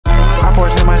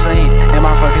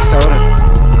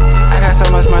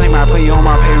I put you on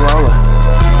my payroller.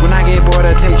 When I get bored,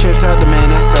 I take trips out to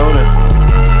Minnesota.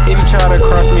 If you try to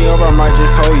cross me over, I might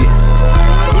just hold you.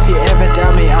 If you ever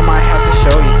doubt me, I might have to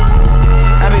show you.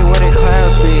 I be where the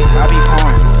clouds be, I be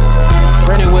pouring.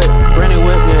 Brandon whip,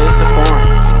 yeah, it's a foreign.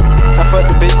 I fucked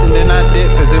the bitch and then I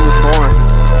dip cause it was boring.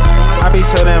 I be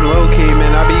so damn low key, man,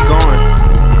 I be going.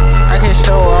 I can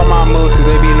show all my moves cause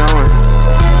they be knowing.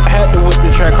 I had to whip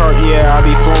the track hard, yeah, I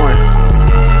be flooring.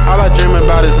 All I dream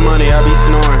about is money, I be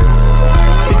snoring.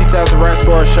 50,000 racks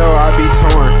for a show, I be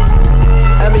torn.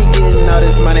 I be getting all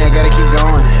this money, I gotta keep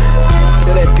going.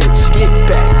 Tell that bitch, get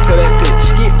back, tell that bitch,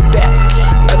 get back.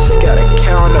 I just gotta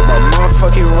count up my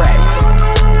motherfucking racks.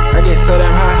 I get so damn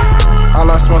high, all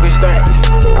I smoke is stacks.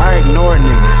 I ignore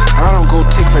niggas, I don't go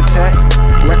tick for tack.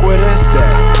 Like what is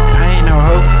that? I ain't no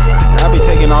hoe. I be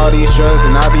taking all these drugs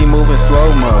and I be moving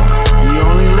slow-mo. You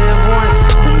only live once,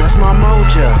 and that's my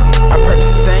mojo. I practice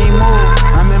the same move,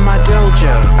 I'm in my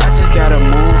dojo. I just gotta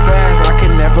move fast, I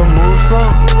can never move slow.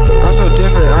 I'm so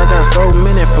different, I got so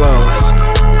many flows.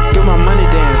 Do my money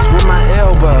dance with my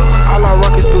elbow. All I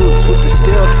rock is boots with the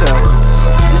steel toe.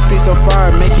 This beat so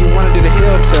fire, make you wanna do the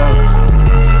heel toe.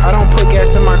 I don't put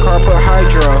gas in my car, put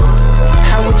hydro.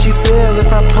 How would you feel if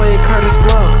I played Curtis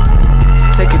Blow?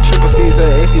 Take a triple Caesar,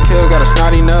 AC pill, got a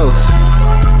snotty nose.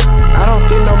 I don't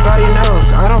think nobody knows,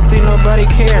 I don't think nobody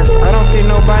cares, I don't think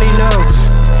nobody knows.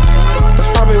 That's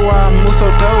probably why I move so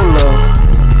dolo.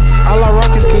 All I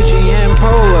rock is Gucci and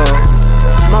Polo.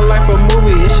 My life a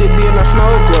movie, it should be in a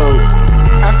snow globe.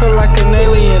 I feel like an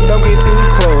alien, don't get too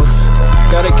close.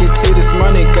 Gotta get to this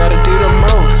money, gotta do the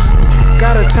most.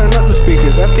 Gotta turn up the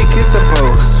speakers, I think it's a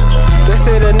boast. They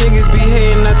say that niggas be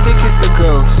hating, I think it's a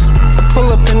ghost. I pull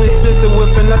up in expensive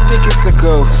whip and I think it's a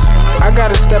ghost. I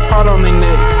gotta step hard on their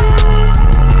necks.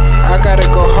 I gotta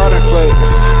go hard and flex,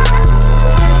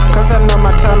 cause I know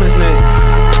my time is next.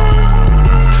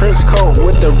 Trench coat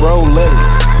with the Rolex